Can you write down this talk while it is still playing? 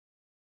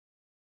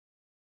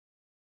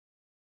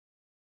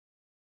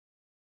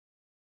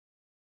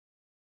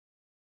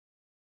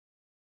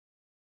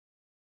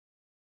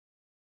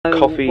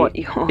Coffee what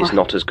you're... is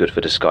not as good for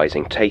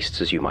disguising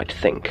tastes as you might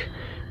think,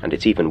 and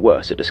it's even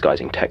worse at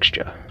disguising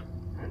texture.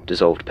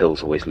 Dissolved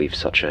pills always leave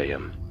such a,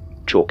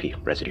 chalky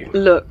residue.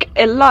 Look,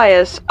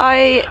 Elias,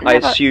 I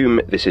assume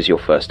this is your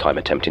first time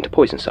attempting to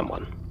poison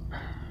someone.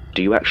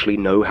 Do you actually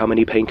know how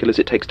many painkillers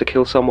it takes to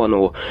kill someone,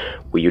 or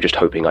were you just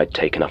hoping I'd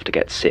take enough to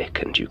get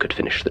sick and you could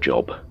finish the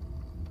job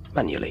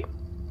manually?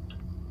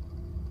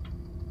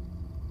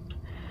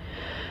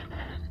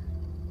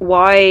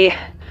 Why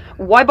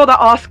bother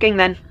asking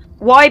then?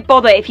 Why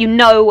bother if you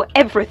know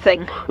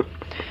everything?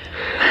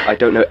 I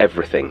don't know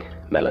everything,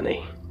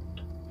 Melanie.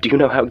 Do you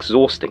know how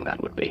exhausting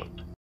that would be?